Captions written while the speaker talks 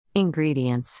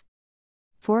Ingredients: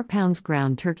 4 pounds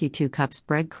ground turkey, 2 cups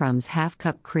breadcrumbs, half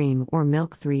cup cream or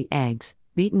milk, 3 eggs,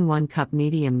 beaten 1 cup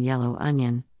medium yellow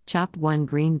onion, chopped 1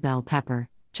 green bell pepper,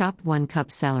 chopped 1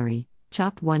 cup celery,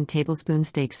 chopped 1 tablespoon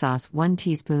steak sauce, 1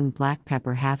 teaspoon black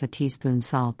pepper, half a teaspoon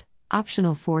salt,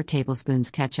 optional 4 tablespoons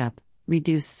ketchup,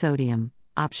 reduced sodium,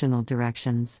 optional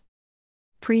directions.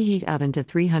 Preheat oven to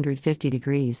 350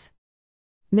 degrees.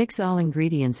 Mix all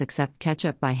ingredients except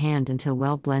ketchup by hand until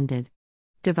well blended.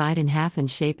 Divide in half and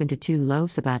shape into 2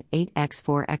 loaves about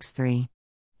 8x4x3.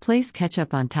 Place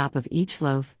ketchup on top of each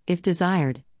loaf, if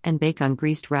desired, and bake on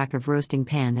greased rack of roasting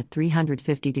pan at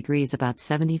 350 degrees about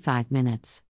 75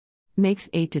 minutes. Makes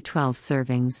 8 to 12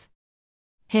 servings.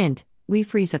 Hint: we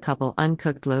freeze a couple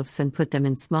uncooked loaves and put them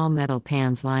in small metal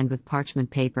pans lined with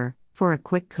parchment paper, for a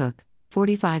quick cook,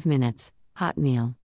 45 minutes, hot meal.